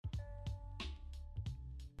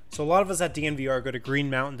So a lot of us at DNVR go to Green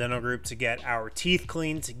Mountain Dental Group to get our teeth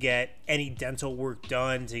cleaned, to get any dental work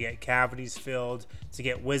done, to get cavities filled, to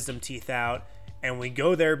get wisdom teeth out. And we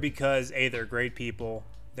go there because A, they're great people,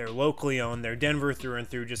 they're locally owned, they're Denver through and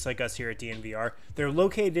through, just like us here at DNVR. They're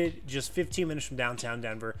located just 15 minutes from downtown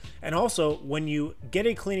Denver. And also, when you get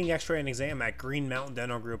a cleaning, x-ray, and exam at Green Mountain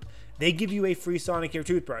Dental Group, they give you a free Sonicare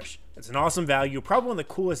toothbrush. It's an awesome value, probably one of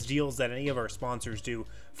the coolest deals that any of our sponsors do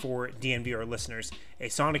for DNVR listeners. A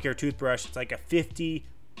Sonicare toothbrush, it's like a $50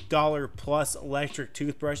 plus electric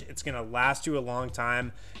toothbrush. It's going to last you a long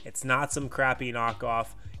time. It's not some crappy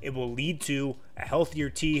knockoff. It will lead to a healthier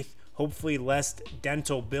teeth, hopefully less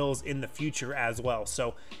dental bills in the future as well.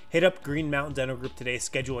 So hit up Green Mountain Dental Group today,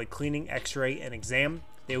 schedule a cleaning, x-ray, and exam.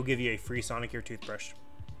 They will give you a free Sonicare toothbrush.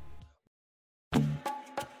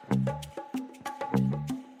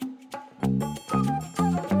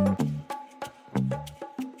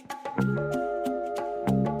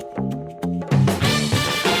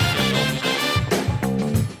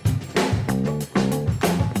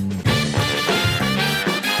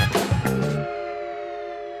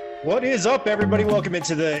 What is up, everybody? Welcome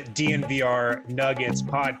into the DNVR Nuggets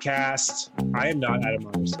podcast. I am not Adam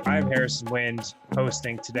Myers. I am Harrison Wind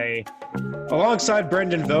hosting today alongside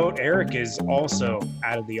Brendan Vogt. Eric is also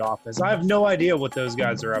out of the office. I have no idea what those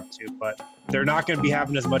guys are up to, but they're not going to be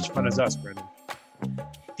having as much fun as us, Brendan.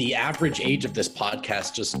 The average age of this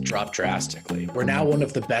podcast just dropped drastically. We're now one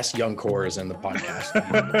of the best young cores in the podcast.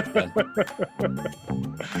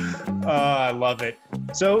 I love it.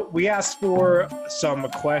 So we asked for some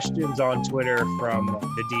questions on Twitter from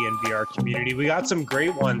the DNVR community. We got some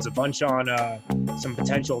great ones, a bunch on some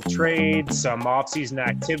potential trades, some offseason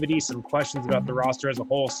activity, some questions about the roster as a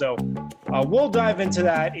whole. So we'll dive into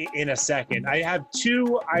that in a second. I have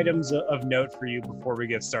two items of note for you before we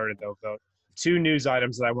get started, though, Vogt. Two news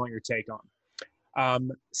items that I want your take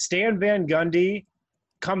on. Stan Van Gundy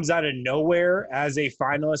comes out of nowhere as a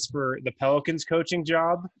finalist for the Pelicans coaching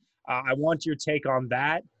job. I want your take on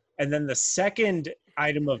that. And then the second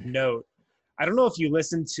item of note, I don't know if you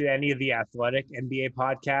listened to any of the Athletic NBA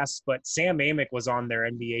podcasts, but Sam Amick was on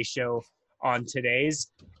their NBA show on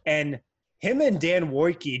today's. And him and Dan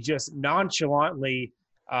Wojcicki just nonchalantly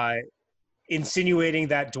insinuating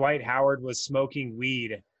that Dwight Howard was smoking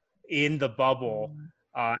weed in the bubble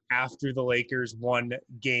after the Lakers won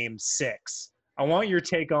Game 6. I want your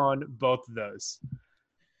take on both of those.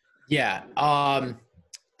 Yeah.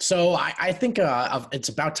 So I think it's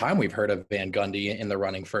about time we've heard of Van Gundy in the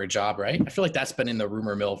running for a job, right? I feel like that's been in the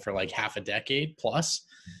rumor mill for like half a decade plus.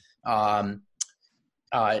 Either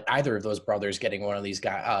of those brothers getting one of these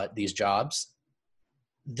jobs.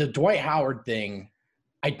 The Dwight Howard thing,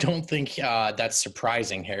 I don't think that's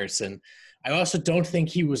surprising, Harrison. I also don't think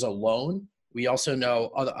he was alone. We also know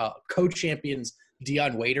co-champions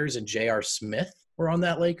Dion Waiters and J.R. Smith were on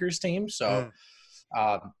that Lakers team. So,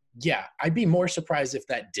 yeah, I'd be more surprised if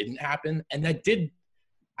that didn't happen. And that did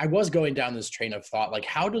 – I was going down this train of thought, like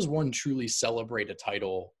how does one truly celebrate a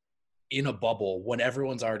title in a bubble when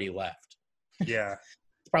everyone's already left? Yeah.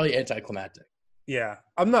 It's probably anticlimactic. Yeah,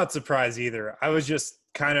 I'm not surprised either. I was just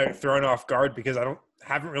kind of thrown off guard because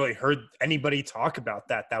haven't really heard anybody talk about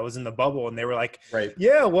that was in the bubble. And they were like, right.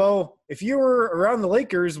 Yeah, well, if you were around the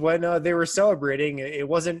Lakers when they were celebrating, it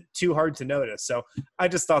wasn't too hard to notice. So I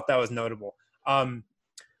just thought that was notable.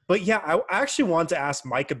 But yeah, I actually want to ask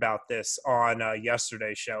Mike about this on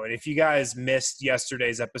yesterday's show. And if you guys missed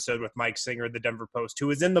yesterday's episode with Mike Singer, the Denver Post, who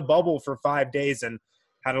was in the bubble for 5 days and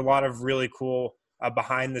had a lot of really cool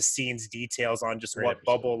behind the scenes details on just what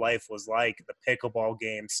bubble life was like, the pickleball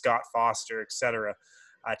game, Scott Foster, etc.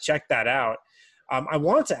 Check that out. I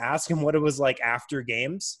wanted to ask him what it was like after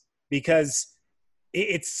games because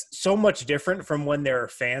it's so much different from when there are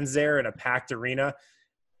fans there in a packed arena.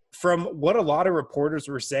 From what a lot of reporters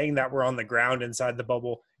were saying that were on the ground inside the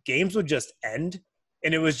bubble, games would just end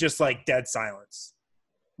and it was just like dead silence.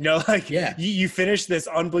 You finish this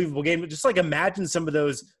unbelievable game. Just like imagine some of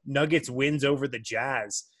those Nuggets wins over the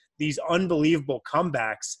Jazz, these unbelievable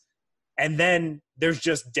comebacks, and then there's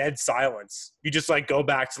just dead silence. You just like go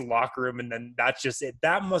back to the locker room and then that's just it.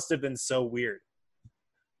 That must have been so weird.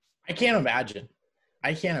 I can't imagine.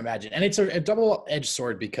 And it's a double-edged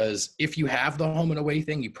sword because if you have the home and away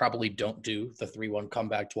thing, you probably don't do the 3-1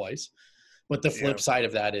 comeback twice. But the flip side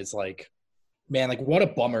of that is like, man, like what a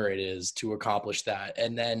bummer it is to accomplish that.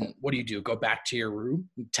 And then what do? Go back to your room,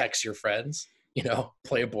 text your friends,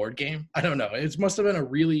 play a board game? I don't know. It must have been a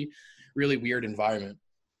really, really weird environment.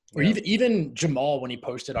 Or even Jamal, when he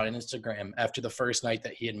posted on Instagram after the first night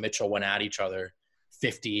that he and Mitchell went at each other,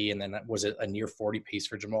 50, and then was it a near 40 piece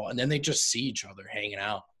for Jamal? And then they just see each other hanging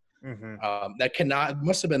out. Mm-hmm.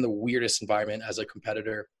 Must have been the weirdest environment as a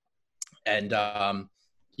competitor. And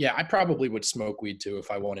yeah, I probably would smoke weed too if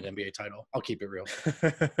I won an NBA title. I'll keep it real.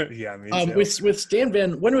 Yeah, me too. With Stan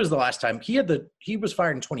Van, when was the last time he was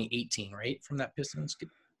fired in 2018, right? From that Pistons.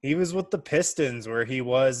 He was with the Pistons where he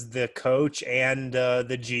was the coach and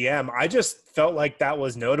the GM. I just felt like that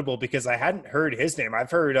was notable because I hadn't heard his name. I've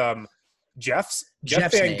heard Jeff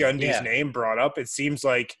Van Gundy's name brought up. It seems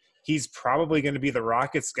like he's probably going to be the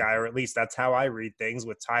Rockets guy, or at least that's how I read things,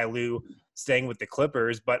 with Ty Lue staying with the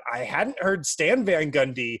Clippers. But I hadn't heard Stan Van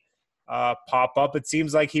Gundy pop up. It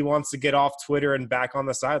seems like he wants to get off Twitter and back on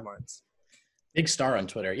the sidelines. Big star on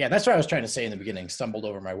Twitter. Yeah, that's what I was trying to say in the beginning. Stumbled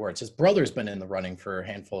over my words. His brother's been in the running for a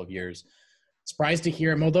handful of years. Surprised to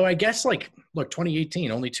hear him, although I guess, like, look,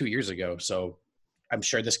 2018, only 2 years ago. So I'm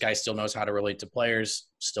sure this guy still knows how to relate to players,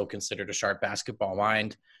 still considered a sharp basketball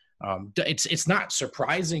mind. It's not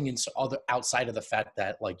surprising outside of the fact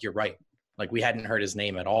that, like, you're right. Like, we hadn't heard his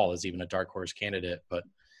name at all as even a dark horse candidate. But,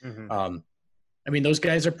 I mean, those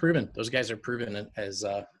guys are proven. Those guys are proven as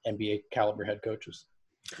NBA caliber head coaches.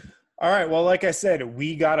 All right. Well, like I said,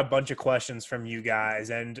 we got a bunch of questions from you guys.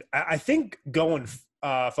 And I think going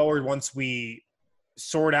forward, once we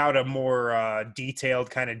sort out a more detailed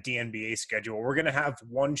kind of DNBA schedule, we're going to have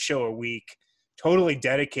one show a week totally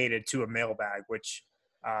dedicated to a mailbag, which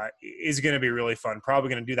is going to be really fun. Probably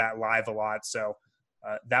going to do that live a lot. So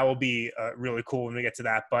that will be really cool when we get to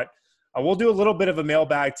that. But we'll do a little bit of a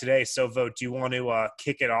mailbag today. So, Vogt, do you want to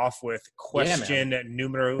kick it off with question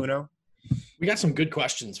numero uno? We got some good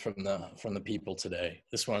questions from the people today.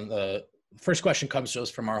 This one, the first question comes to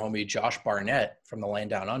us from our homie Josh Barnett from the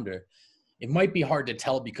Land Down Under. It might be hard to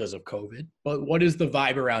tell because of COVID, but what is the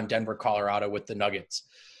vibe around Denver, Colorado with the Nuggets?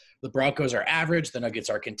 The Broncos are average. The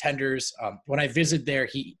Nuggets are contenders. When I visited there,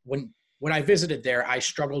 I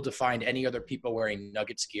struggled to find any other people wearing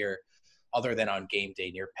Nuggets gear other than on game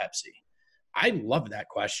day near Pepsi. I love that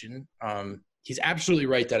question. He's absolutely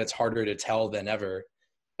right that it's harder to tell than ever.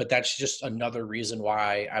 But that's just another reason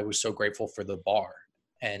why I was so grateful for the bar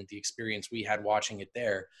and the experience we had watching it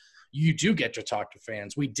there. You do get to talk to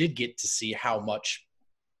fans. We did get to see how much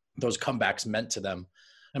those comebacks meant to them.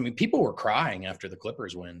 I mean, people were crying after the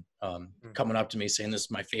Clippers win, coming up to me saying, this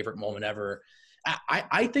is my favorite moment ever.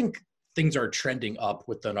 I think things are trending up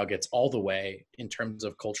with the Nuggets all the way in terms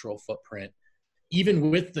of cultural footprint. Even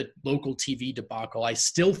with the local TV debacle, I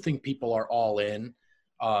still think people are all in.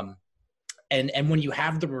 And when you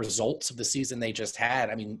have the results of the season they just had,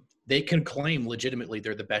 I mean, they can claim legitimately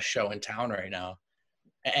they're the best show in town right now.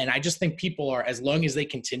 And I just think people are, as long as they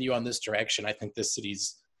continue on this direction, I think this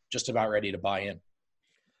city's just about ready to buy in.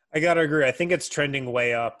 I got to agree. I think it's trending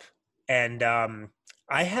way up. And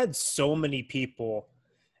I had so many people,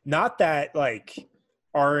 not that like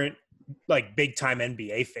aren't like big time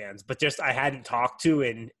NBA fans, but just I hadn't talked to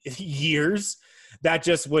in years, that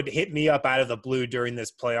just would hit me up out of the blue during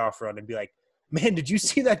this playoff run and be like, man, did you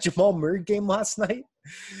see that Jamal Murray game last night?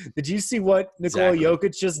 Did you see what Nikola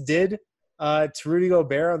Jokic just did to Rudy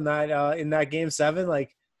Gobert on that in that game 7?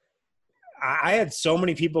 Like, I had so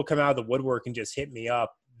many people come out of the woodwork and just hit me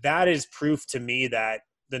up. That is proof to me that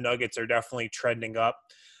the Nuggets are definitely trending up.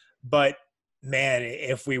 But man,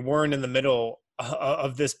 if we weren't in the middle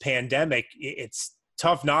of this pandemic, it's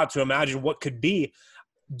tough not to imagine what could be.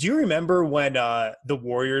 Do you remember when the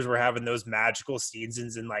Warriors were having those magical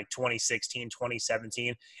seasons in like 2016,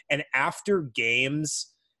 2017? And after games,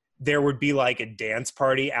 there would be like a dance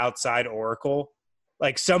party outside Oracle.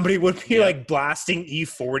 Like somebody would be like blasting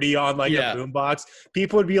E40 on like a boombox.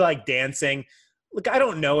 People would be like dancing. Look, I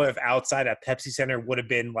don't know if outside a Pepsi Center would have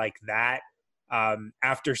been like that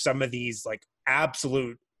after some of these like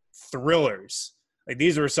absolute thrillers. Like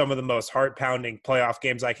these were some of the most heart-pounding playoff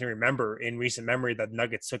games I can remember in recent memory that the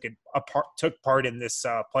Nuggets took part in this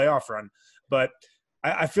playoff run. But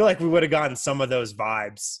I feel like we would have gotten some of those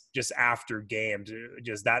vibes just after games,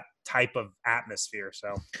 just that type of atmosphere.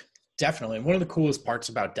 So definitely. One of the coolest parts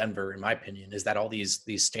about Denver, in my opinion, is that all these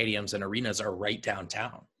stadiums and arenas are right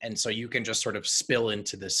downtown. And so you can just sort of spill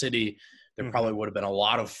into the city. There probably would have been a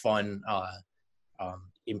lot of fun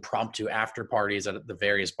impromptu after parties at the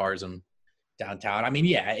various bars in downtown. I mean,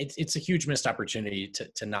 yeah, it's a huge missed opportunity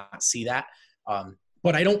to not see that.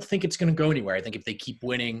 But I don't think it's going to go anywhere. I think if they keep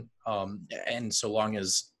winning, and so long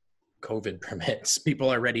as COVID permits,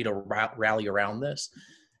 people are ready to rally around this.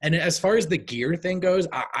 And as far as the gear thing goes,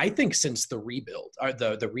 I think since the rebuild, or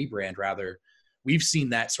the rebrand rather, we've seen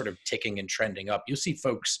that sort of ticking and trending up. You see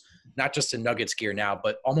folks, not just in Nuggets gear now,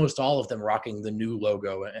 but almost all of them rocking the new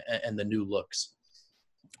logo and the new looks.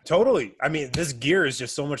 Totally. I mean, this gear is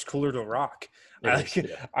just so much cooler to rock.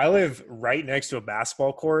 I live right next to a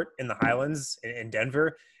basketball court in the Highlands in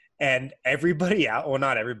Denver, and everybody out, well,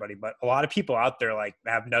 not everybody, but a lot of people out there like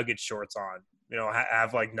have Nuggets shorts on,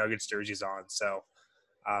 have like Nuggets jerseys on. So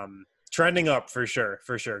trending up for sure.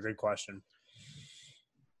 Good question.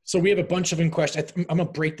 So we have a bunch of questions. I'm going to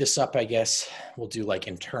break this up, I guess. We'll do like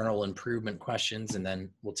internal improvement questions, and then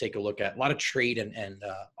we'll take a look at a lot of trade and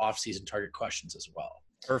off-season target questions as well.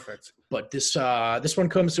 Perfect. But this one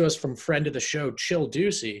comes to us from friend of the show, Chill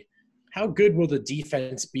Ducey. How good will the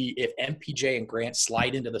defense be if MPJ and Grant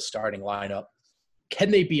slide into the starting lineup?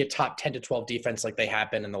 Can they be a top 10 to 12 defense like they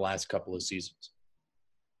have been in the last couple of seasons?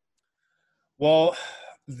 Well,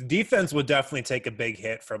 the defense would definitely take a big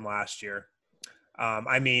hit from last year.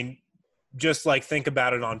 I mean, just like think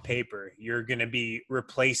about it on paper. You're going to be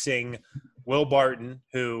replacing Will Barton,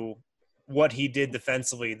 who what he did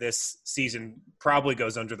defensively this season probably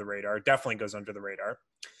goes under the radar, definitely goes under the radar.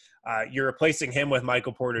 You're replacing him with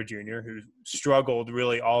Michael Porter Jr., who struggled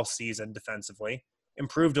really all season defensively,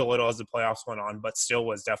 improved a little as the playoffs went on, but still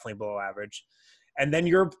was definitely below average. And then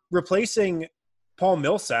you're replacing Paul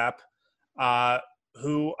Millsap,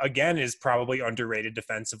 who, again, is probably underrated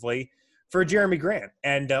defensively, for Jeremy Grant.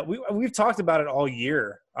 And we've talked about it all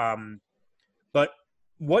year. But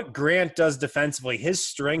what Grant does defensively, his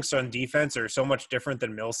strengths on defense are so much different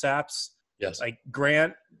than Millsap's. Yes. Like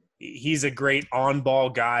Grant, he's a great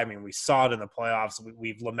on-ball guy. I mean, we saw it in the playoffs.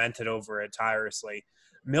 We've lamented over it tirelessly.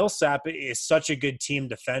 Millsap is such a good team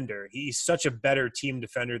defender. He's such a better team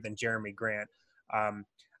defender than Jeremy Grant.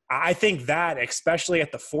 I think that, especially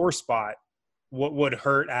at the 4 spot, would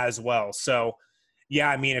hurt as well. So, yeah,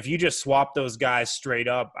 I mean, if you just swap those guys straight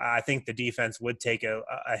up, I think the defense would take a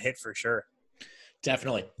hit for sure.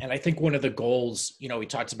 Definitely. And I think one of the goals, we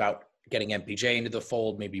talked about getting MPJ into the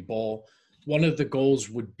fold, maybe Bull. One of the goals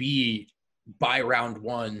would be by round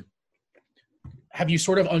 1, have you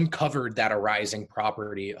sort of uncovered that arising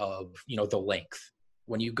property of, the length?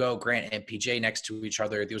 When you go Grant and MPJ next to each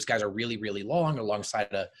other, those guys are really, really long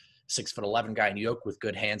alongside a 6'11" guy in Yoke with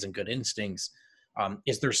good hands and good instincts.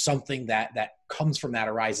 Is there something that comes from that,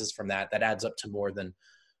 arises from that adds up to more than,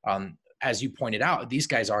 as you pointed out, these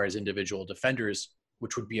guys are as individual defenders,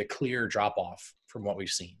 which would be a clear drop off from what we've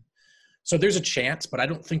seen. So there's a chance, but I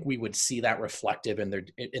don't think we would see that reflective in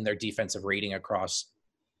their defensive rating across,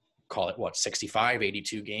 call it 65,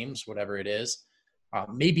 82 games, whatever it is.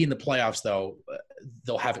 Maybe in the playoffs, though,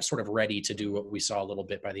 they'll have it sort of ready to do what we saw a little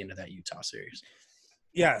bit by the end of that Utah series.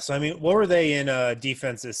 Yeah, so I mean, what were they in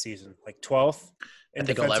defense this season? Like 12th? I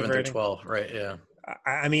think 11th or 12th, right? Yeah.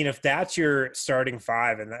 I mean, if that's your starting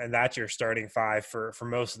 5 and that's your starting 5 for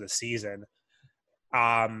most of the season,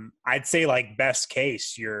 I'd say like best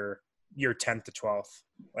case you're 10th to 12th.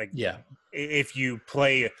 Like, yeah, if you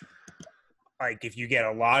play, like if you get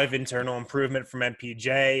a lot of internal improvement from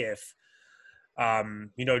MPJ, if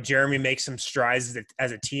Jeremy makes some strides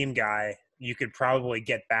as a team guy, you could probably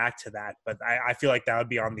get back to that. But I feel like that would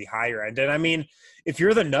be on the higher end. And I mean, if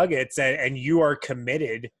you're the Nuggets and you are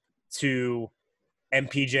committed to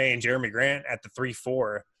MPJ and Jeremy Grant at the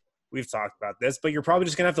 3-4, we've talked about this, but you're probably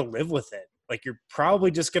just going to have to live with it. Like, you're probably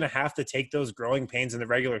just going to have to take those growing pains in the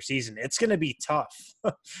regular season. It's going to be tough.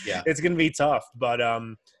 Yeah. It's going to be tough. But,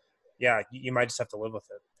 yeah, you might just have to live with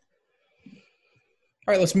it.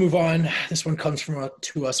 All right, let's move on. This one comes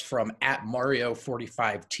to us from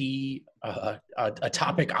 @Mario45T, a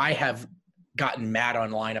topic I have gotten mad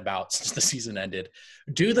online about since the season ended.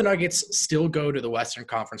 Do the Nuggets still go to the Western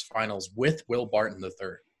Conference Finals with Will Barton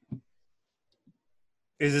III?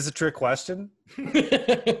 Is this a trick question?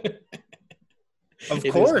 Of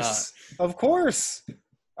course. Of course.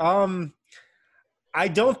 I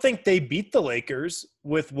don't think they beat the Lakers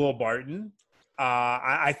with Will Barton.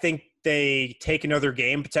 I think they take another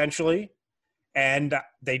game potentially, and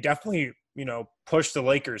they definitely, push the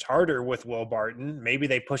Lakers harder with Will Barton. Maybe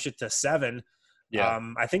they push it to 7. Yeah.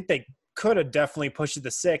 I think they could have definitely pushed it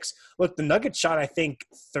to 6. Look, the Nuggets shot, I think,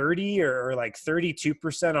 30 or like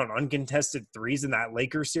 32% on uncontested threes in that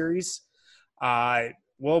Lakers series.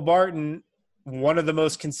 Will Barton, one of the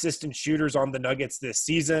most consistent shooters on the Nuggets this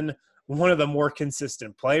season, one of the more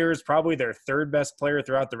consistent players, probably their 3rd best player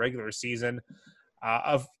throughout the regular season.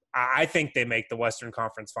 I think they make the Western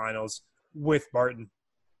Conference Finals with Barton.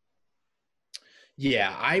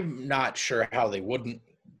 Yeah, I'm not sure how they wouldn't.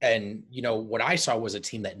 And, what I saw was a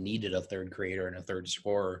team that needed a 3rd creator and a 3rd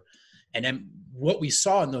scorer. And then what we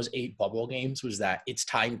saw in those 8 bubble games was that it's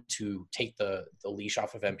time to take the leash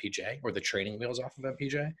off of MPJ, or the training wheels off of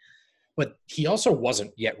MPJ. But he also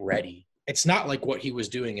wasn't yet ready. It's not like what he was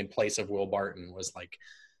doing in place of Will Barton was like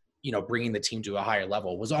bringing the team to a higher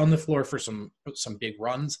level, was on the floor for some big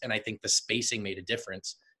runs. And I think the spacing made a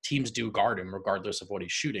difference. Teams do guard him regardless of what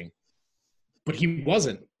he's shooting, but he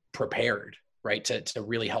wasn't prepared, right, to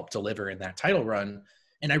really help deliver in that title run.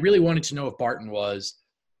 And I really wanted to know if Barton was,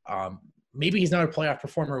 maybe he's not a playoff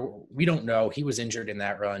performer. We don't know. He was injured in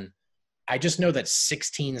that run. I just know that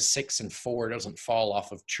 16, 6, and 4 doesn't fall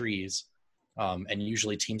off of trees. And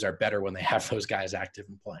usually teams are better when they have those guys active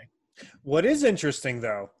and playing. What is interesting,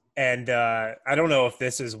 though, and I don't know if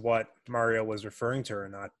this is what Mario was referring to or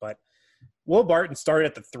not, but Will Barton started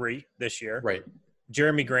at the 3 this year. Right.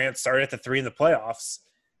 Jeremy Grant started at the 3 in the playoffs.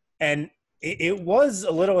 And it was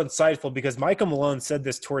a little insightful because Michael Malone said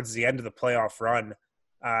this towards the end of the playoff run.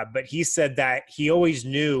 But he said that he always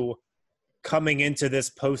knew coming into this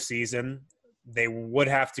postseason, they would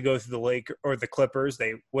have to go through the Clippers.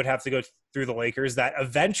 They would have to go through the Lakers, that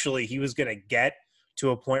eventually he was going to get to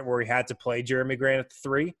a point where he had to play Jeremy Grant at the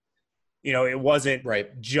 3. It wasn't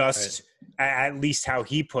just at least how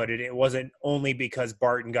he put it. It wasn't only because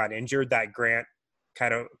Barton got injured that Grant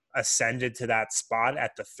kind of ascended to that spot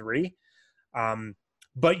at the 3.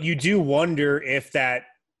 But you do wonder if that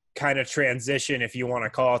kind of transition, if you want to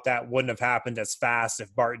call it that, wouldn't have happened as fast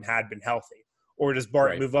if Barton had been healthy. Or does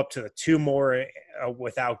Barton move up to the 2 more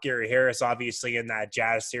without Gary Harris, obviously, in that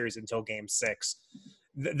Jazz series until Game 6?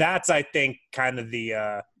 That's, I think, kind of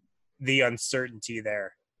the uncertainty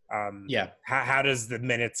there. How does the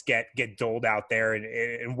minutes get doled out there,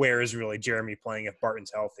 and where is really Jeremy playing if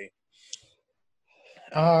Barton's healthy?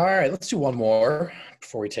 All right, let's do one more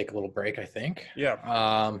before we take a little break, I think.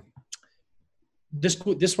 Yeah.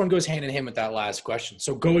 This one goes hand in hand with that last question.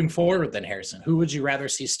 So going forward then, Harrison, who would you rather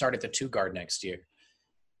see start at the 2 guard next year?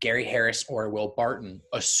 Gary Harris or Will Barton,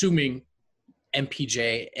 assuming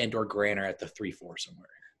MPJ and or Grant are at the 3-4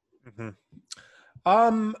 somewhere?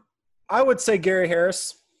 Mm-hmm. I would say Gary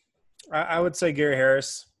Harris. I would say Gary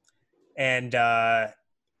Harris. And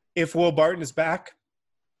if Will Barton is back,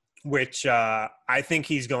 which I think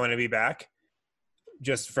he's going to be back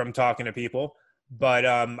just from talking to people, but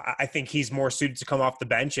I think he's more suited to come off the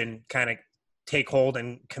bench and kind of take hold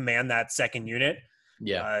and command that second unit.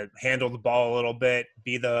 Yeah. Handle the ball a little bit,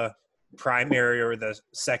 be the primary or the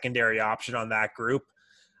secondary option on that group.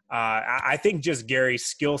 I think just Gary's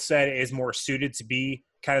skill set is more suited to be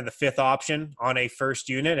kind of the 5th option on a first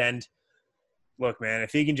unit. And look, man,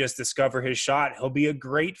 if he can just discover his shot, he'll be a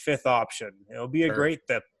great 5th option. He'll be a great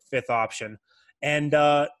 5th option. And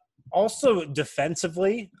also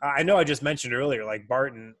defensively, I know I just mentioned earlier, like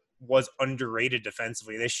Barton was underrated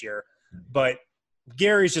defensively this year, but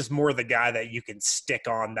Gary's just more the guy that you can stick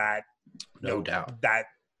on that, no doubt, that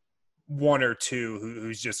 1 or 2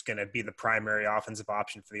 who's just going to be the primary offensive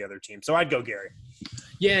option for the other team. So I'd go Gary.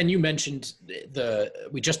 Yeah, and you mentioned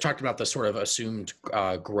we just talked about the sort of assumed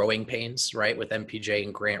growing pains, right, with MPJ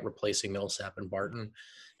and Grant replacing Millsap and Barton.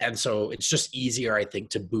 And so it's just easier, I think,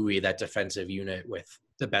 to buoy that defensive unit with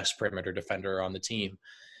the best perimeter defender on the team.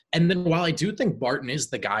 And then while I do think Barton is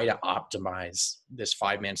the guy to optimize this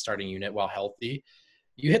 5-man starting unit while healthy,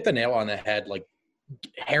 you hit the nail on the head. Like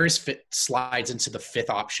Harris slides into the 5th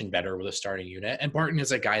option better with a starting unit. And Barton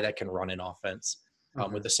is a guy that can run an offense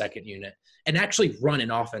with the second unit and actually run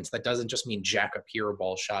an offense. That doesn't just mean jack up hero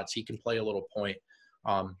ball shots. He can play a little point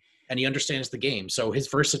and he understands the game. So his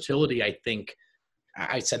versatility, I think,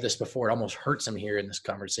 I said this before, it almost hurts him here in this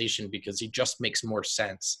conversation because he just makes more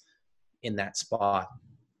sense in that spot.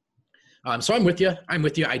 So I'm with you.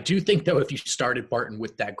 I do think, though, if you started Barton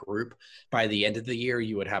with that group, by the end of the year,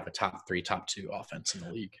 you would have a top 3, top 2 offense in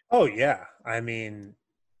the league. Oh, yeah. I mean,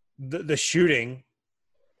 the shooting,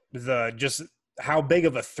 just how big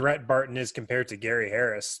of a threat Barton is compared to Gary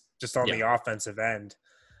Harris, just on the offensive end.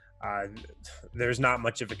 There's not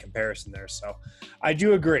much of a comparison there. So I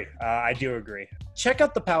do agree. Check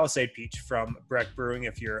out the Palisade Peach from Breck Brewing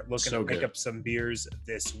if you're looking to pick up some beers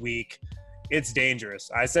this week. It's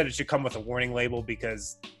dangerous. I said it should come with a warning label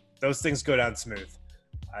because those things go down smooth.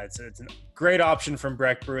 It's a great option from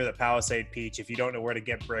Breck Brew, the Palisade Peach. If you don't know where to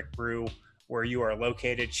get Breck Brew where you are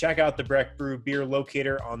located, check out the Breck Brew beer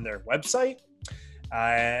locator on their website.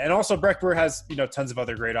 And also Breck Brew has, tons of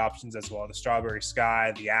other great options as well. The Strawberry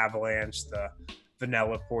Sky, the Avalanche, the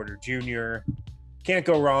Vanilla Porter Jr. Can't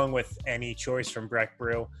go wrong with any choice from Breck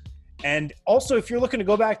Brew. And also, if you're looking to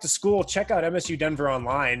go back to school, check out MSU Denver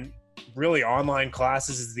Online. Really, online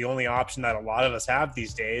classes is the only option that a lot of us have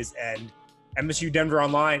these days. And MSU Denver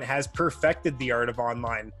Online has perfected the art of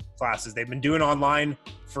online classes. They've been doing online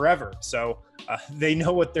forever. So they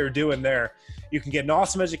know what they're doing there. You can get an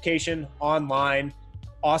awesome education online,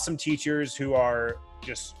 awesome teachers who are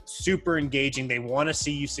just super engaging. They want to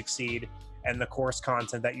see you succeed. and the course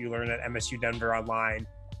content that you learn at MSU Denver Online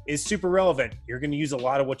is super relevant. You're going to use a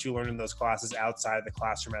lot of what you learn in those classes outside of the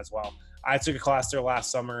classroom as well. I took a class there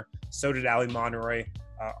last summer. So did Ali Monroy,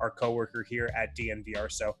 our coworker here at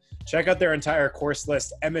DNVR. So check out their entire course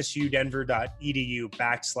list,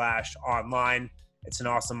 msudenver.edu/online. It's an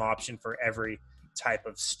awesome option for every type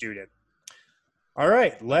of student. All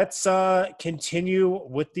right, let's continue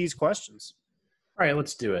with these questions. All right,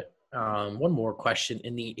 let's do it. One more question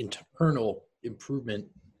in the internal improvement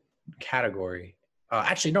category.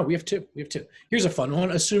 Actually, no, we have two. Here's a fun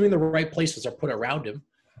one. Assuming the right places are put around him,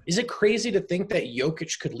 is it crazy to think that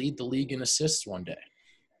Jokic could lead the league in assists one day?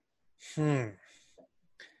 I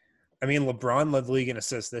mean, LeBron led the league in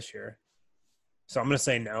assists this year. So I'm going to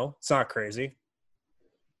say no. It's not crazy.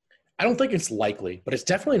 I don't think it's likely, but it's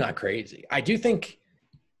definitely not crazy. I do think,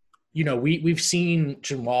 we've seen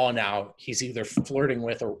Jamal now. He's either flirting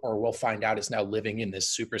with or we'll find out is now living in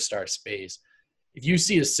this superstar space. If you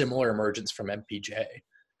see a similar emergence from MPJ,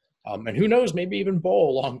 and who knows, maybe even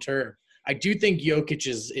Bol long term, I do think Jokic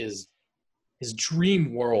is his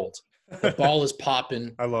dream world. The ball is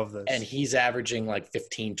popping. I love this. And he's averaging like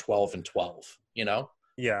 15, 12, and 12,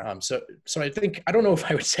 Yeah. So I think, I don't know if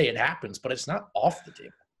I would say it happens, but it's not off the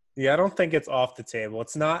table. Yeah, I don't think it's off the table.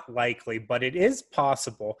 It's not likely, but it is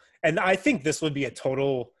possible. And I think this would be a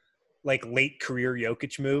total late career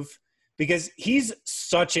Jokic move because he's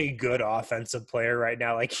such a good offensive player right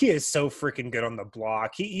now. He is so freaking good on the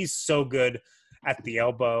block. He's so good at the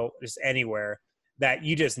elbow, just anywhere, that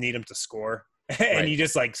you just need him to score. And Right. you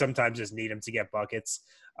just sometimes just need him to get buckets.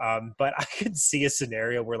 But I could see a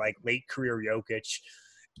scenario where late career Jokic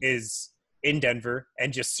is in Denver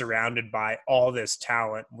and just surrounded by all this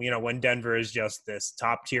talent, when Denver is just this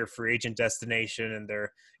top tier free agent destination and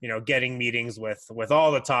they're, getting meetings with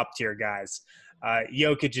all the top tier guys.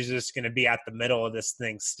 Jokic is just going to be at the middle of this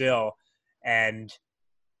thing still. And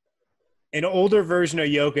an older version of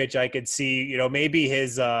Jokic, I could see, maybe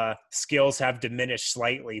his skills have diminished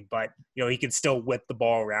slightly, but, he can still whip the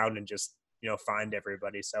ball around and just, find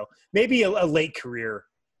everybody. So maybe a late career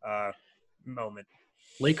moment.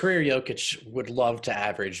 Late career Jokic would love to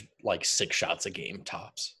average 6 shots a game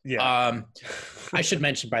tops. Yeah. I should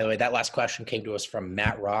mention, by the way, that last question came to us from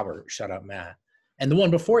Matt Robert. Shout out, Matt. And the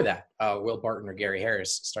one before that, Will Barton or Gary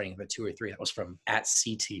Harris, starting at the 2 or 3, that was from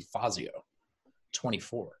 @CT Fazio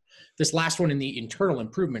 24. This last one in the internal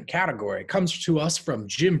improvement category comes to us from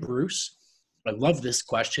Jim Bruce. I love this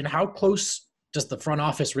question. How close does the front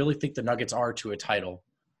office really think the Nuggets are to a title?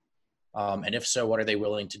 And if so, what are they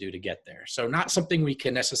willing to do to get there? So not something we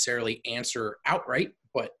can necessarily answer outright,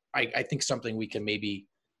 but I think something we can maybe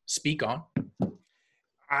speak on.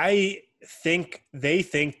 I think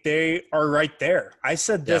they are right there. I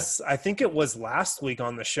said this, I think it was last week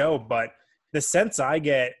on the show, but the sense I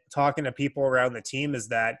get talking to people around the team is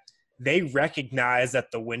that they recognize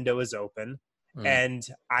that the window is open. And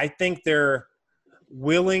I think they're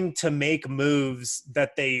willing to make moves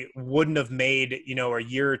that they wouldn't have made, a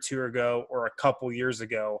year or two ago or a couple years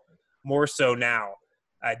ago, more so now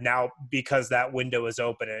because that window is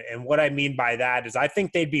open. And what I mean by that is I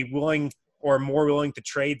think they'd be willing or more willing to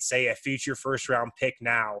trade, say, a future first-round pick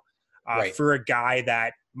now for a guy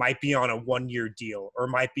that might be on a 1-year deal or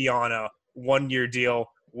might be on a 1-year deal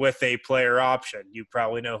with a player option. You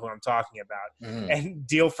probably know who I'm talking about. And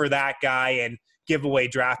deal for that guy and give away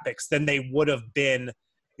draft picks than they would have been,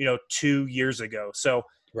 2 years ago. So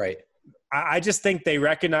I just think they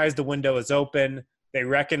recognize the window is open. They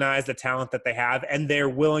recognize the talent that they have, and they're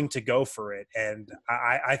willing to go for it. And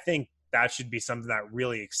I think that should be something that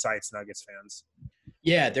really excites Nuggets fans.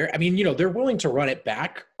 Yeah, they're willing to run it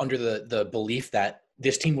back under the belief that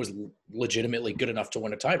this team was legitimately good enough to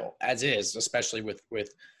win a title, as is, especially with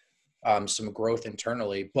some growth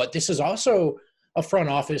internally. But this is also a front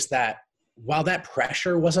office that, while that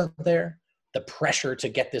pressure wasn't there, the pressure to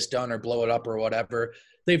get this done or blow it up or whatever,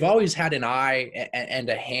 they've always had an eye and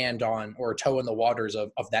a hand on or a toe in the waters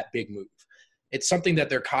of that big move. It's something that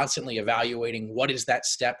they're constantly evaluating. What is that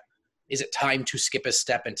step? Is it time to skip a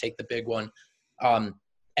step and take the big one? And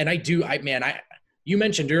you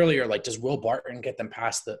mentioned earlier, does Will Barton get them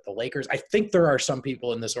past the Lakers? I think there are some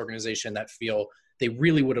people in this organization that feel they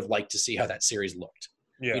really would have liked to see how that series looked.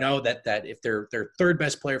 Yeah. That if they're third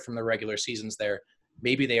best player from the regular season's there,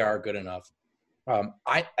 maybe they are good enough.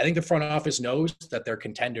 I think the front office knows that they're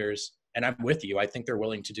contenders, and I'm with you. I think they're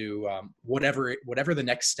willing to do whatever the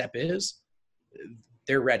next step is.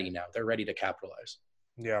 They're ready now. They're ready to capitalize.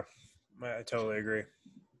 Yeah, I totally agree.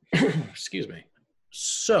 Excuse me.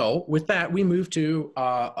 So with that, we move to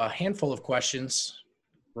a handful of questions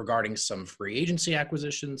regarding some free agency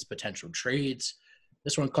acquisitions, potential trades,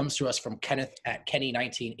 This one comes to us from Kenneth at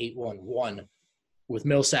Kenny19811. With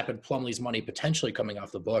Millsap and Plumlee's money potentially coming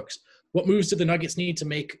off the books, what moves do the Nuggets need to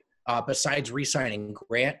make besides re-signing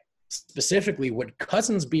Grant? Specifically, would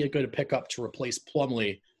Cousins be a good pickup to replace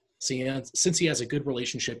Plumlee since he has a good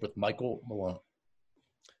relationship with Michael Malone?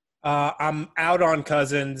 I'm out on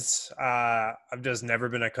Cousins. I've just never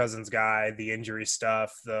been a Cousins guy. The injury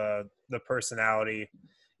stuff, the personality.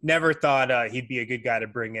 Never thought he'd be a good guy to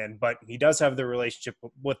bring in, but he does have the relationship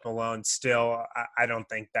with Malone still. I don't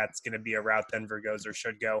think that's going to be a route Denver goes or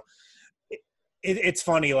should go. It's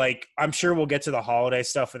funny, like, I'm sure we'll get to the holiday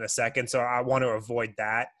stuff in a second, so I want to avoid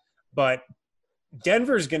that. But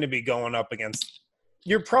Denver's going to be going up against –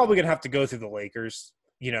 you're probably going to have to go through the Lakers,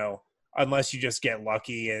 unless you just get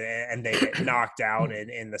lucky and they get knocked out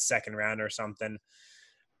in the second round or something.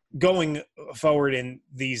 Going forward in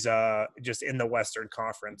these just in the Western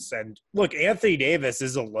Conference. And look, Anthony Davis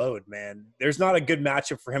is a load, man. There's not a good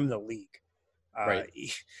matchup for him in the league. Right.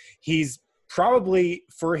 He's probably,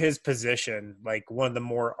 for his position, like one of the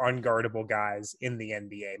more unguardable guys in the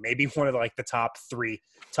NBA. Maybe one of like the top 3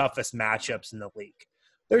 toughest matchups in the league.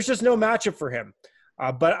 There's just no matchup for him.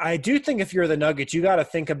 But I do think if you're the Nuggets, you got to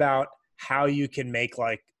think about how you can make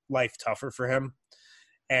like life tougher for him.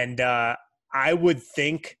 And I would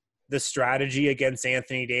think the strategy against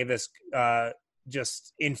Anthony Davis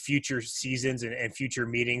just in future seasons and future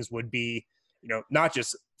meetings would be, not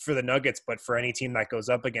just for the Nuggets, but for any team that goes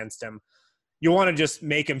up against him. You want to just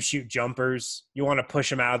make him shoot jumpers. You want to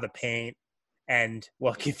push him out of the paint. And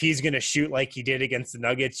look, if he's going to shoot like he did against the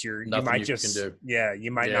Nuggets, you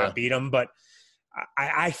might not beat him. But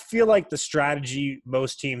I feel like the strategy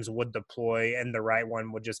most teams would deploy, and the right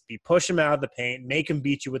one would just be push him out of the paint, make him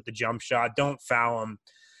beat you with the jump shot, don't foul him,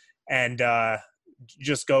 and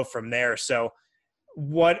just go from there. So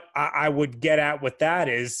what I would get at with that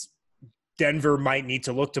is Denver might need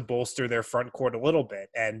to look to bolster their front court a little bit.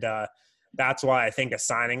 And that's why I think a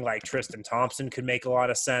signing like Tristan Thompson could make a lot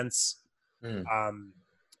of sense.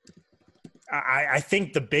 I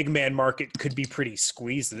think the big man market could be pretty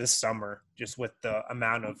squeezed this summer just with the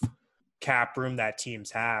amount of cap room that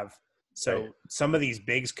teams have. So some of these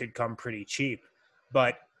bigs could come pretty cheap.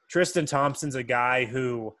 But Tristan Thompson's a guy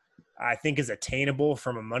who I think is attainable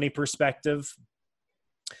from a money perspective.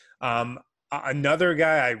 Another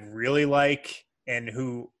guy I really like and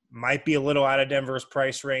who might be a little out of Denver's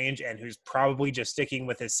price range and who's probably just sticking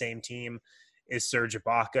with his same team is Serge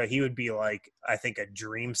Ibaka. He would be like, I think, a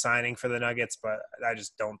dream signing for the Nuggets, but I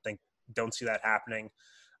just don't see that happening.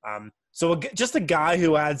 So just a guy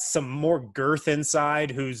who adds some more girth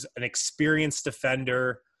inside, who's an experienced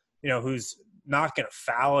defender, who's not going to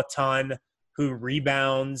foul a ton, who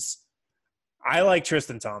rebounds. I like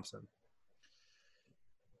Tristan Thompson.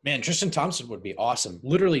 Man, Tristan Thompson would be awesome.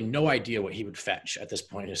 Literally no idea what he would fetch at this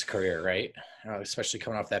point in his career, right? Especially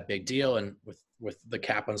coming off that big deal and with the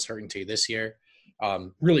cap uncertainty this year.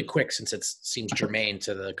 Really quick, since it seems germane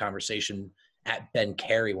to the conversation, at Ben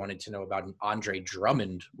Carey wanted to know about an Andre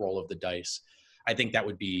Drummond roll of the dice. I think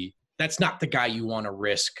that's not the guy you want to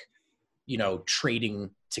risk, trading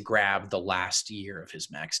to grab the last year of his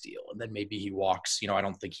max deal. And then maybe he walks, I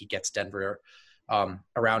don't think he gets Denver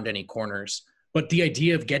around any corners. But the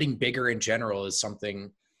idea of getting bigger in general is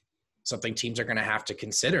something teams are going to have to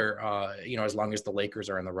consider, as long as the Lakers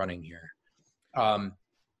are in the running here.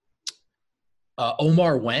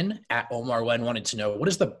 Omar Wen wanted to know, what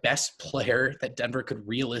is the best player that Denver could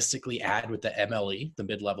realistically add with the MLE, the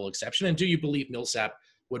mid-level exception? And do you believe Millsap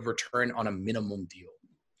would return on a minimum deal?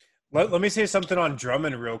 Let me say something on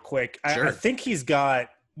Drummond real quick. Sure. I think he's got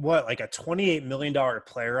like a $28 million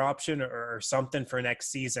player option or something for next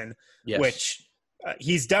season, yes. Which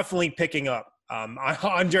he's definitely picking up.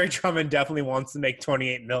 Andre Drummond definitely wants to make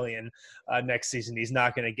 $28 million next season. He's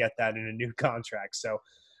not going to get that in a new contract. So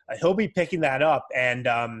he'll be picking that up. And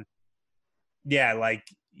like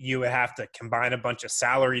you would have to combine a bunch of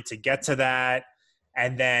salary to get to that.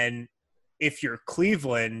 And then if you're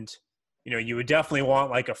Cleveland, you would definitely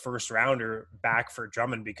want like a first rounder back for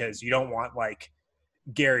Drummond, because you don't want like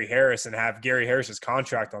Gary Harris and have Gary Harris's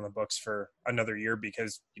contract on the books for another year,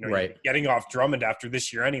 because you're getting off Drummond after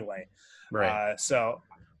this year anyway. Right.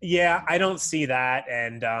 I don't see that,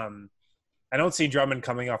 and I don't see Drummond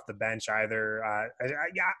coming off the bench either.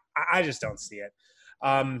 I just don't see it.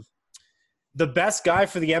 The best guy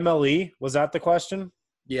for the MLE, was that the question?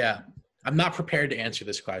 Yeah, I'm not prepared to answer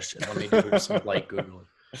this question. Let me do some light Googling.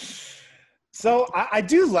 So I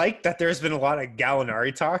do like that there's been a lot of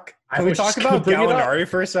Gallinari talk. Can we talk about Gallinari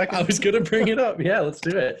for a second? I was going to bring it up. Yeah, let's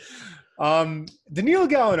do it. Danilo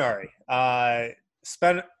Gallinari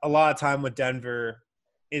spent a lot of time with Denver.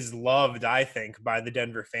 is loved, I think, by the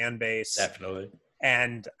Denver fan base. Definitely.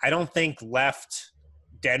 And I don't think left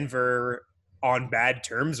Denver on bad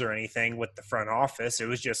terms or anything with the front office. It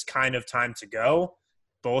was just kind of time to go.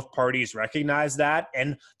 Both parties recognized that.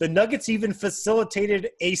 And the Nuggets even facilitated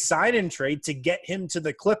a sign-and trade to get him to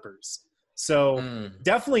the Clippers. So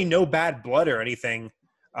definitely no bad blood or anything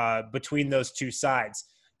between those two sides.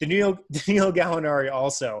 Danilo Gallinari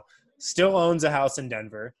also still owns a house in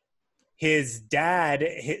Denver. His dad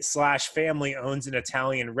 / family owns an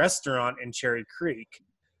Italian restaurant in Cherry Creek.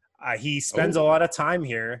 He spends a lot of time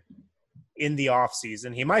here in the off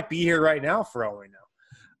season. He might be here right now for all we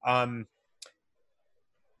know.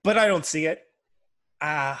 But I don't see it.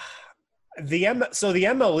 The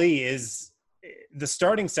MLE is the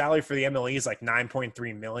starting salary for the MLE is like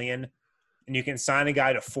 $9.3 million, and you can sign a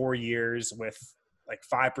guy to 4 years with like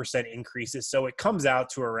 5% increases. So it comes out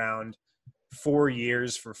to around 4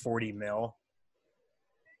 years for $40 million.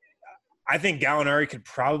 I think Gallinari could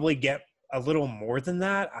probably get a little more than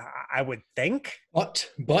that, I would think.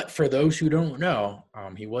 But for those who don't know,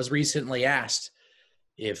 he was recently asked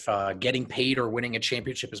if getting paid or winning a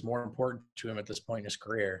championship is more important to him at this point in his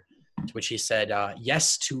career, to which he said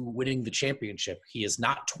yes to winning the championship. He is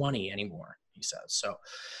not 20 anymore, he says. So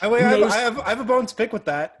I have a bone to pick with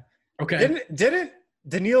that. Okay. Didn't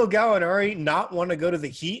Danilo Gallinari not want to go to the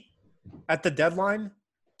Heat at the deadline?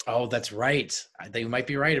 Oh, that's right. They might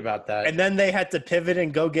be right about that. And then they had to pivot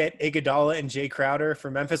and go get Iguodala and Jay Crowder for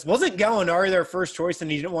Memphis. Wasn't Gallinari their first choice and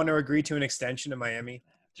he didn't want to agree to an extension in Miami?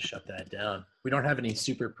 Shut that down. We don't have any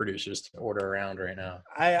super producers to order around right now.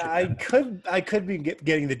 I could be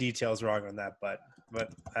getting the details wrong on that, but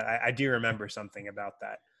I do remember something about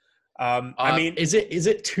that. I mean, is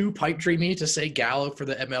it too pipe dreamy to say Gallo for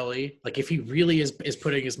the MLE? Like if he really is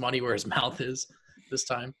putting his money where his mouth is this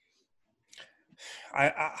time?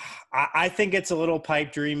 I think it's a little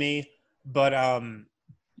pipe dreamy, but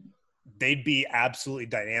they'd be absolutely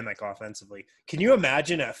dynamic offensively. Can you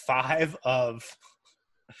imagine a 5 of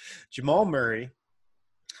Jamal Murray,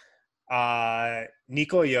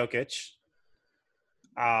 Nikola Jokic,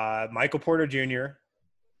 Michael Porter Jr.,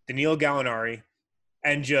 Danilo Gallinari,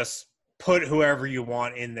 and just put whoever you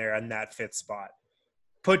want in there in that 5th spot?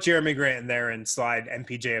 Put Jeremy Grant in there and slide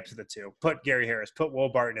MPJ up to the 2. Put Gary Harris. Put Will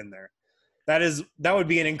Barton in there. That would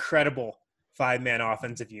be an incredible 5-man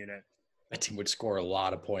offensive unit. That team would score a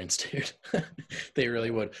lot of points, dude. They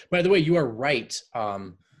really would. By the way, you are right.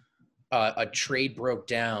 A trade broke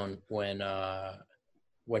down when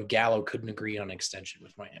Gallo couldn't agree on an extension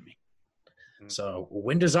with Miami. So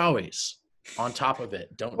win as always. On top of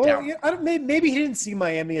it, don't doubt. Yeah, maybe he didn't see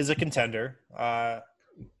Miami as a contender.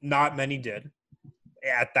 Not many did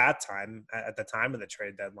at that time. At the time of the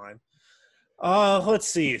trade deadline. Let's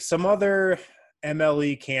see some other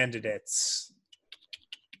MLE candidates.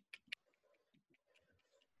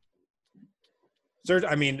 Serge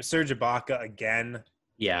Ibaka again.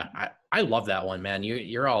 Yeah, I love that one, man.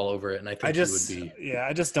 You're all over it, and I think you would be. Yeah,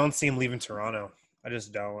 I just don't see him leaving Toronto. I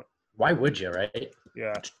just don't. Why would you, right?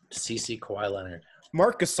 Yeah. CC Kawhi Leonard.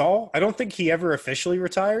 Marc Gasol. I don't think he ever officially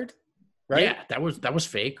retired. Right? Yeah, that was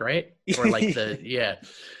fake, right? Or like the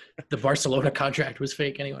Barcelona contract was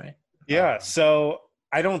fake anyway. Yeah, so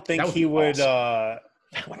I don't think he would. Awesome.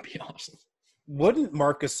 That would be awesome. Wouldn't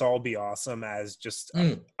Marc Gasol be awesome as just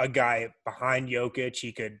a guy behind Jokic?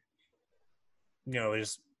 He could,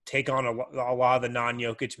 just take on a lot of the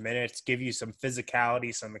non-Jokic minutes, give you some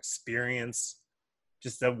physicality, some experience,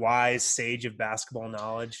 just a wise sage of basketball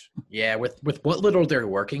knowledge. Yeah, with what little they're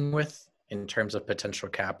working with in terms of potential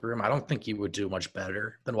cap room, I don't think he would do much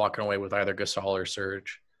better than walking away with either Gasol or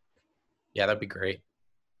Serge. Yeah, that'd be great.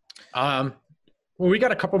 Well, we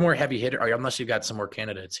got a couple more heavy hitters, unless you got some more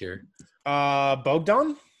candidates here.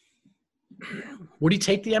 Bogdan? Would he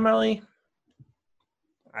take the MLE?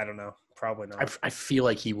 I don't know. Probably not. I feel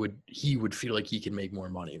like he would feel like he can make more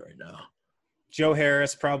money right now. Joe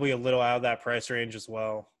Harris, probably a little out of that price range as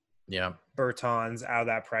well. Yeah. Bertans out of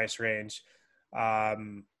that price range. I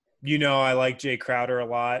like Jay Crowder a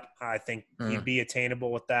lot. I think he'd be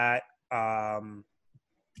attainable with that.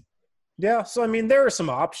 Yeah, so, there are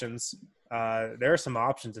some options. There are some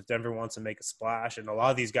options if Denver wants to make a splash, and a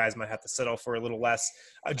lot of these guys might have to settle for a little less.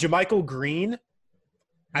 JaMychal Green,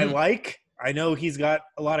 I know he's got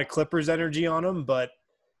a lot of Clippers energy on him, but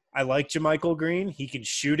I like JaMychal Green. He can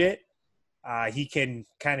shoot it. He can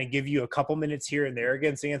kind of give you a couple minutes here and there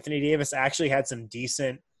against Anthony Davis. Actually had some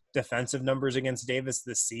decent defensive numbers against Davis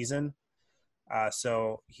this season.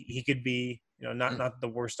 So he could be, not the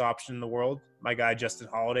worst option in the world. My guy Justin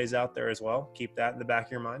Holiday's out there as well. Keep that in the back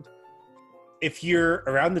of your mind. if you're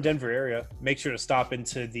around the Denver area, make sure to stop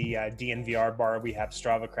into the DNVR bar. We have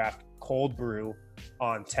Strava Craft cold brew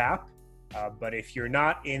on tap. But if you're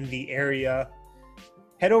not in the area,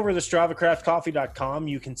 head over to StravaCraftCoffee.com.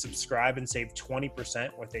 You can subscribe and save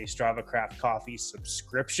 20% with a Strava Craft Coffee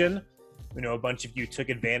subscription. We know a bunch of you took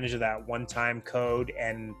advantage of that one-time code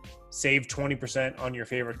and saved 20% on your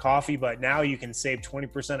favorite coffee, but now you can save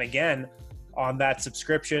 20% again on that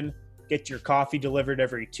subscription. Get your coffee delivered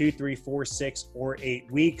every 2, 3, 4, 6, or 8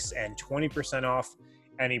 weeks and 20% off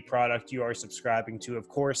any product you are subscribing to. Of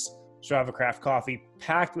course, Strava Craft Coffee,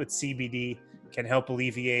 packed with CBD, can help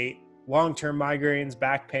alleviate long-term migraines,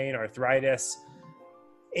 back pain, arthritis,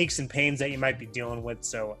 aches and pains that you might be dealing with.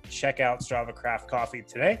 So check out Strava Craft Coffee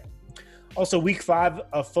today. Also, week 5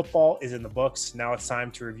 of football is in the books. Now it's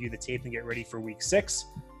time to review the tape and get ready for week 6.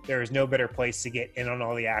 There is no better place to get in on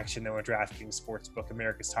all the action than with DraftKings Sportsbook,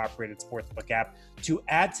 America's top-rated sportsbook app. To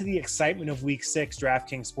add to the excitement of week 6,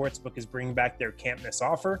 DraftKings Sportsbook is bringing back their Can't Miss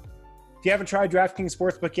offer. If you haven't tried DraftKings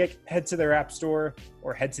Sportsbook yet, head to their app store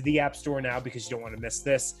or head to the app store now because you don't want to miss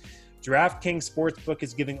this. DraftKings Sportsbook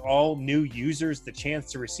is giving all new users the chance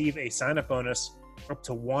to receive a sign-up bonus up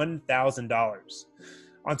to $1,000.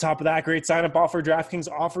 On top of that great sign-up offer, DraftKings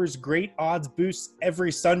offers great odds boosts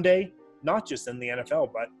every Sunday, not just in the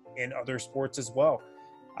NFL, but in other sports as well,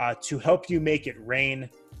 to help you make it rain.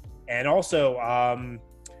 And also,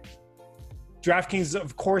 DraftKings is,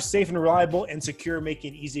 of course, safe and reliable and secure,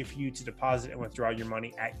 making it easy for you to deposit and withdraw your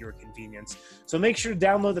money at your convenience. So make sure to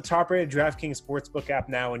download the top-rated DraftKings Sportsbook app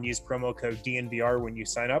now and use promo code DNVR when you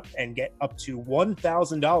sign up and get up to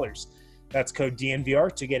 $1,000. That's code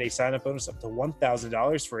DNVR to get a sign-up bonus up to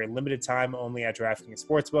 $1,000 for a limited time only at DraftKings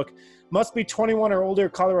Sportsbook. Must be 21 or older.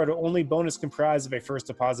 Colorado only. Bonus comprised of a first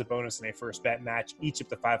deposit bonus and a first bet match, each up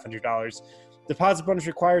to $500. Deposit bonus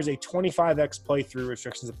requires a 25x playthrough.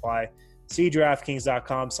 Restrictions apply. See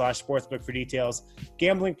DraftKings.com/sportsbook for details.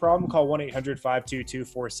 Gambling problem? Call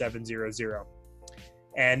 1-800-522-4700.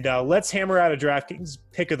 And let's hammer out a DraftKings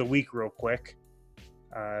pick of the week real quick.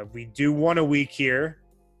 We do one a week here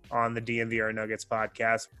on the DNVR Nuggets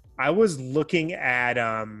podcast. I was looking at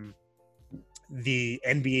the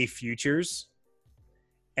NBA futures,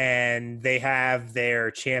 and they have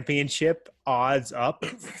their championship odds up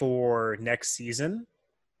for next season.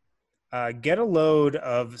 Get a load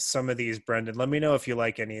of some of these, Brendan. Let me know if you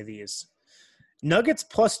like any of these. Nuggets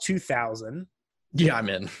plus 2,000. Yeah, I'm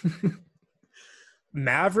in.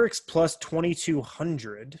 Mavericks plus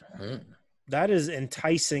 2,200. That is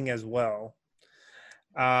enticing as well.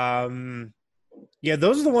 Yeah,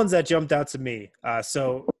 those are the ones that jumped out to me.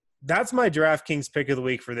 So that's my DraftKings pick of the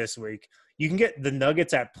week for this week. You can get the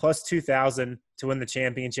Nuggets at plus 2,000 to win the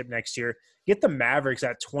championship next year. Get the Mavericks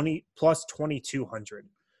at plus 2,200.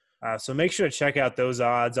 So make sure to check out those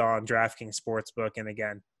odds on DraftKings Sportsbook. And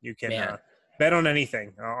again, you can bet on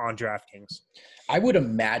anything on DraftKings. I would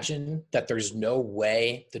imagine that there's no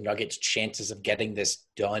way the Nuggets' chances of getting this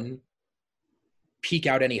done peak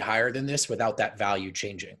out any higher than this without that value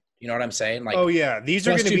changing. You know what I'm saying? Like, oh yeah, these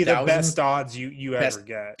are going to be the best odds you ever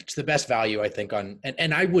get. It's the best value, I think, on,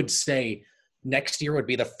 and I would say next year would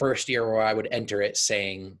be the first year where I would enter it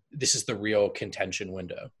saying this is the real contention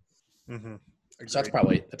window. Mm-hmm. So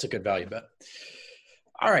that's a good value bet.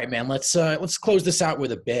 All right, man, let's close this out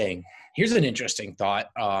with a bang. Here's an interesting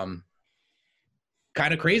thought.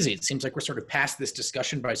 Kind of crazy. It seems like we're sort of past this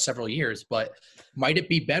discussion by several years, but might it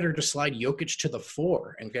be better to slide Jokic to the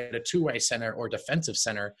 4 and get a two-way center or defensive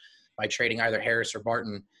center by trading either Harris or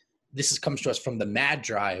Barton? This comes to us from the Mad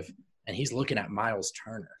Drive, and he's looking at Miles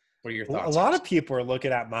Turner. What are your thoughts? A lot of people are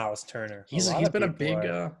looking at Miles Turner. He's been a big,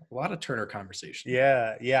 a lot of Turner conversation.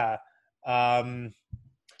 Yeah. I'm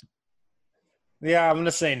going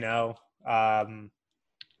to say no.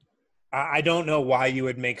 I don't know why you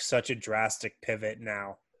would make such a drastic pivot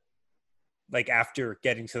now, like after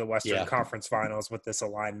getting to the Western Conference Finals with this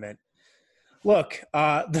alignment. Look,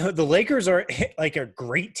 the Lakers are like a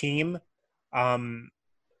great team.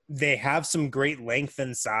 They have some great length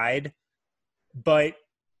inside, but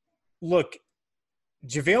look,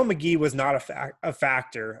 JaVale McGee was not a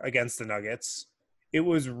factor against the Nuggets. It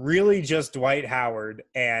was really just Dwight Howard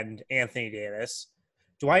and Anthony Davis.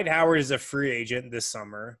 Dwight Howard is a free agent this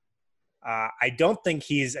summer. I don't think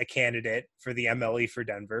he's a candidate for the MLE for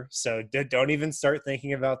Denver, so don't even start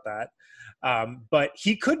thinking about that. But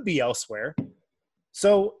he could be elsewhere.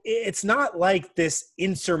 So it's not like this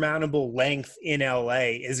insurmountable length in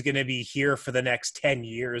LA is going to be here for the next 10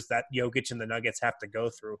 years that Jokic and the Nuggets have to go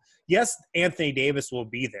through. Yes, Anthony Davis will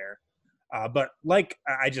be there. But like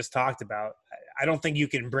I just talked about, I don't think you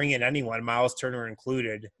can bring in anyone, Miles Turner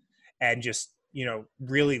included, and just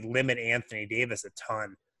really limit Anthony Davis a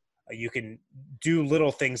ton. You can do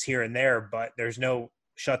little things here and there, but there's no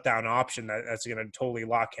shutdown option that's going to totally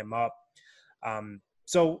lock him up.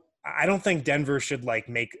 So I don't think Denver should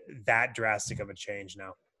make that drastic of a change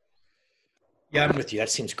now. Yeah, I'm with you. That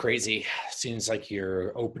seems crazy. Seems like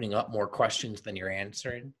you're opening up more questions than you're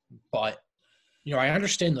answering. But, I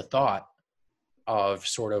understand the thought of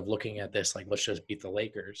sort of looking at this like, let's just beat the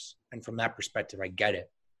Lakers. And from that perspective, I get it.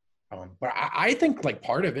 But I think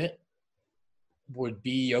part of it would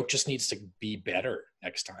be Yoke just needs to be better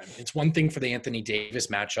next time. It's one thing for the Anthony Davis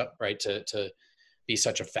matchup, right, to be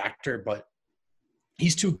such a factor, but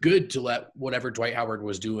he's too good to let whatever Dwight Howard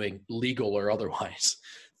was doing, legal or otherwise,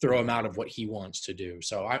 throw him out of what he wants to do.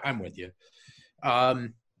 So I'm with you.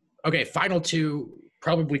 Okay, final two,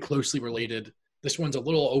 probably closely related. This one's a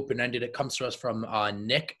little open-ended. It comes to us from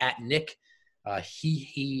Nick at Nick.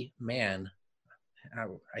 He man,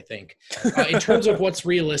 I think. In terms of what's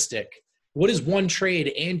realistic, what is one trade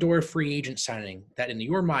and/or free agent signing that, in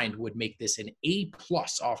your mind, would make this an A+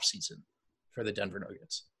 offseason for the Denver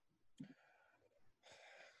Nuggets?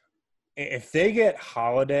 If they get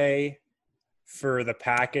Holiday for the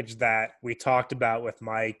package that we talked about with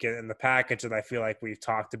Mike and the package that I feel like we've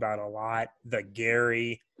talked about a lot, the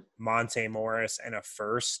Gary, Monte Morris, and a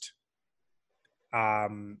first,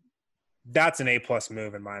 that's an A+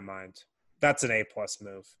 move in my mind. That's an A+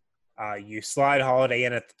 move. You slide Holiday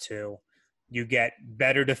in at the 2. You get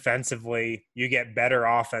better defensively. You get better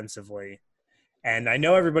offensively. And I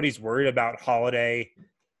know everybody's worried about Holiday,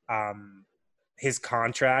 his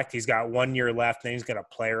contract. He's got 1 year left, and he's got a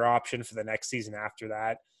player option for the next season after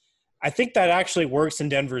that. I think that actually works in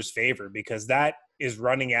Denver's favor because that is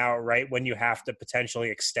running out right when you have to potentially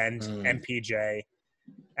extend MPJ.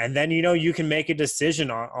 And then, you can make a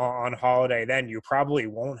decision on Holiday. Then you probably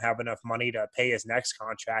won't have enough money to pay his next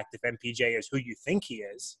contract if MPJ is who you think he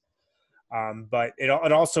is. But it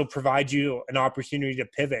also provides you an opportunity to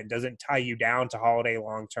pivot and doesn't tie you down to Holiday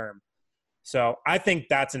long term. So I think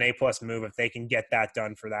that's an A+ move if they can get that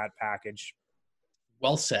done for that package.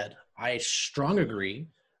 Well said. I strong agree.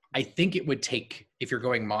 I think it would take, if you're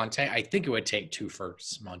going Monte, I think it would take 2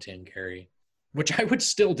 firsts, Monte and Gary, which I would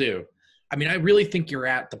still do. I mean, I really think you're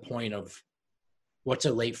at the point of what's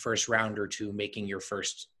a late first rounder to making your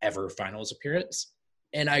first ever finals appearance.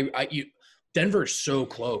 And Denver's so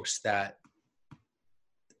close that,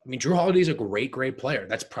 Drew Holiday's a great player.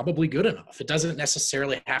 That's probably good enough. It doesn't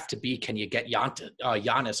necessarily have to be, can you get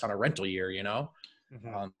Giannis on a rental year,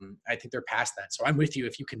 Mm-hmm. I think they're past that. So I'm with you.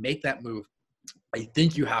 If you can make that move, I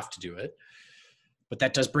think you have to do it. But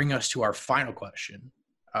that does bring us to our final question.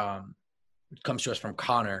 It comes to us from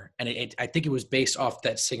Connor, and I think it was based off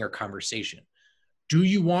that Singer conversation. Do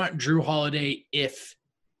you want Drew Holiday if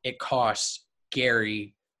it costs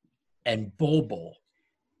Gary and Bol?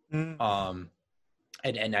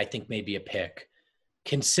 And I think maybe a pick,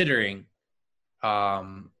 considering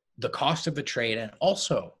the cost of the trade and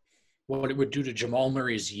also what it would do to Jamal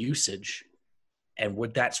Murray's usage, and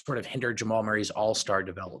would that sort of hinder Jamal Murray's all-star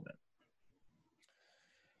development?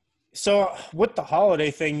 So with the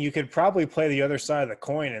Holiday thing, you could probably play the other side of the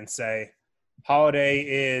coin and say Holiday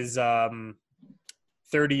is 30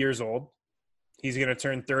 years old. He's going to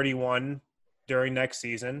turn 31 during next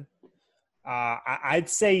season. I'd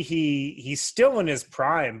say he's still in his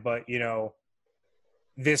prime, but,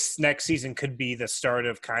 this next season could be the start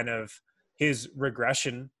of kind of his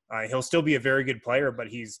regression. He'll still be a very good player, but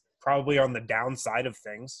he's probably on the downside of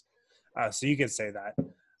things. So you could say that.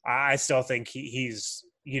 I still think he's,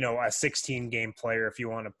 a 16-game player if you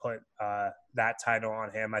want to put that title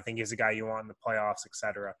on him. I think he's a guy you want in the playoffs, et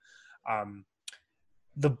cetera.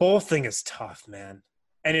 The Bol thing is tough, man.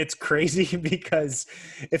 And it's crazy because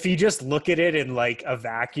if you just look at it in a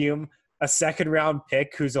vacuum, a second-round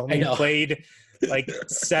pick who's only played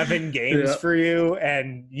 7 games for you,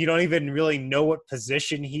 and you don't even really know what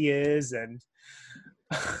position he is, and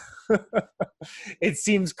it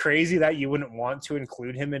seems crazy that you wouldn't want to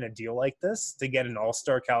include him in a deal like this to get an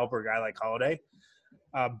all-star caliber guy like Holiday.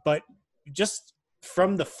 But just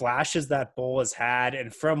from the flashes that Bol has had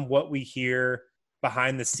and from what we hear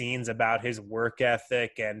behind the scenes about his work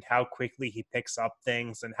ethic and how quickly he picks up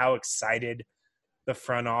things and how excited the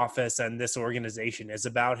front office and this organization is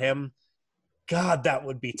about him, God, that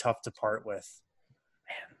would be tough to part with.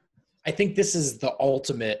 Man, I think this is the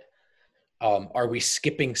ultimate, are we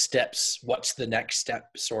skipping steps? What's the next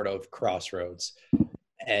step sort of crossroads?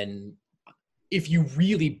 And if you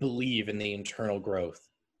really believe in the internal growth,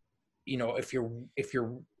 if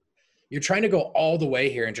you're trying to go all the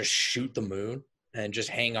way here and just shoot the moon and just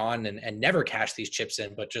hang on and never cash these chips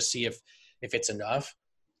in, but just see if it's enough,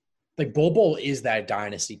 like Bol Bol is that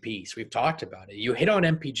dynasty piece. We've talked about it. You hit on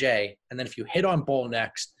MPJ, and then if you hit on Bol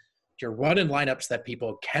next, you're running lineups that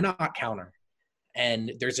people cannot counter.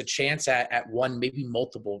 And there's a chance at one, maybe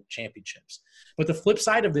multiple championships. But the flip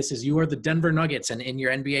side of this is you are the Denver Nuggets, and in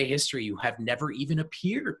your NBA history, you have never even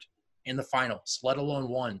appeared in the finals, let alone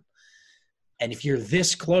won. And if you're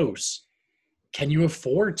this close, can you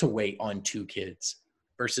afford to wait on 2 kids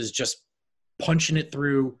versus just punching it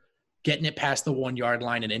through, getting it past the 1 yard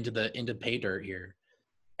line and into pay dirt here?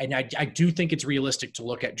 And I do think it's realistic to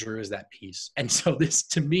look at Drew as that piece. And so this,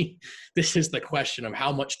 to me, this is the question of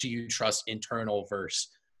how much do you trust internal versus,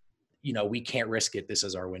 we can't risk it. This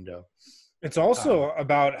is our window. It's also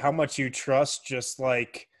about how much you trust just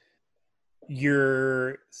like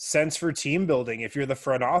your sense for team building. If you're the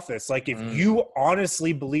front office, like if you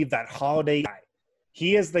honestly believe that Holiday guy,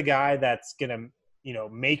 he is the guy that's going to,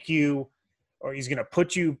 make you, or he's going to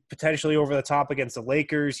put you potentially over the top against the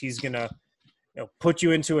Lakers. He's going to, put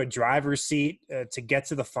you into a driver's seat to get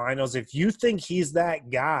to the finals. If you think he's that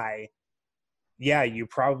guy, yeah, you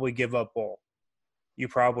probably give up Bol. You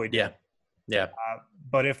probably do. Yeah.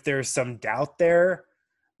 But if there's some doubt there,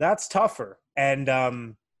 that's tougher. And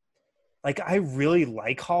I really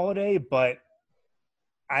like Holiday, but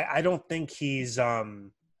I don't think he's I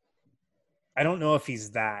don't know if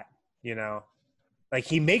he's that, Like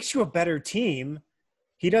he makes you a better team.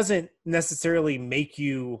 He doesn't necessarily make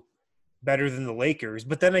you better than the Lakers.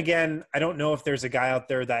 But then again, I don't know if there's a guy out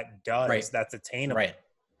there that does, that's attainable.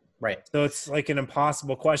 Right. So it's like an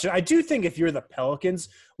impossible question. I do think if you're the Pelicans,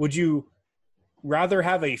 would you rather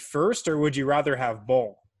have a first or would you rather have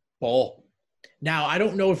Bol? Bol. Now, I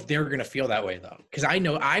don't know if they're going to feel that way, though, because I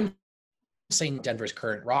know I'm saying Denver's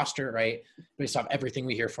current roster, right, based off everything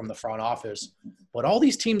we hear from the front office. But all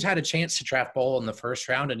these teams had a chance to draft Bol in the first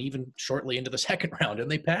round and even shortly into the second round,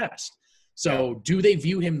 and they passed. So do they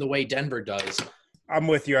view him the way Denver does? I'm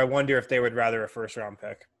with you. I wonder if they would rather a first-round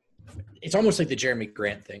pick. It's almost like the Jeremy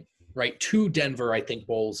Grant thing, right? To Denver, I think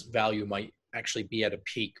Bol's value might actually be at a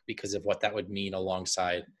peak because of what that would mean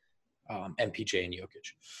alongside MPJ and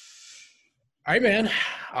Jokic. All right, man.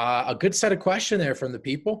 A good set of questions there from the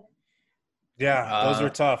people. Yeah, those were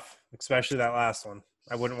tough, especially that last one.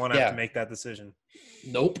 I wouldn't want to have to make that decision.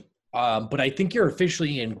 Nope. But I think you're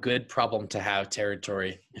officially in good problem to have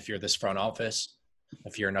territory if you're this front office,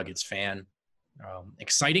 if you're a Nuggets fan.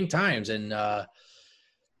 Exciting times. And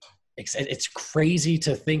it's crazy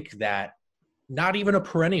to think that not even a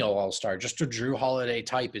perennial all-star, just a Drew Holiday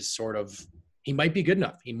type is sort of – he might be good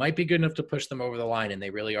enough. He might be good enough to push them over the line, and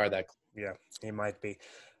they really are that. Yeah, he might be.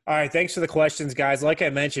 All right, thanks for the questions, guys. Like I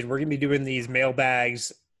mentioned, we're going to be doing these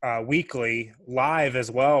mailbags weekly, live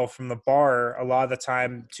as well from the bar a lot of the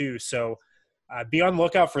time too. So be on the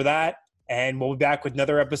lookout for that, and we'll be back with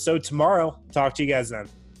another episode tomorrow. Talk to you guys then.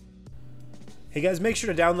 Hey guys, make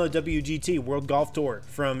sure to download WGT World Golf Tour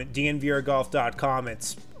from dnvrgolf.com.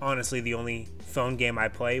 It's honestly the only phone game I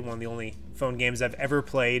play, one of the only phone games I've ever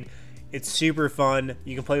played. It's super fun.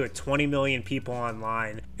 You can play with 20 million people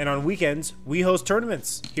online. And on weekends, we host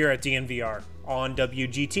tournaments here at DNVR on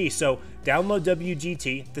WGT. So download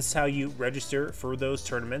WGT. This is how you register for those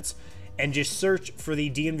tournaments. And just search for the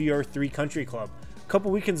DNVR 3 Country Club. A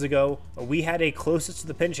couple weekends ago, we had a Closest to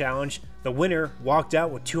the Pin challenge. The winner walked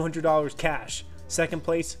out with $200 cash. Second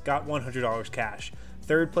place got $100 cash.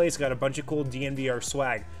 Third place got a bunch of cool DNVR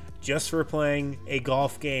swag just for playing a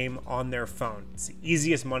golf game on their phone. It's the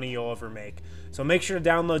easiest money you'll ever make. So make sure to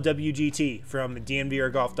download WGT from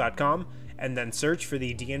dnvrgolf.com and then search for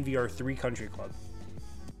the DNVR 3 Country Club.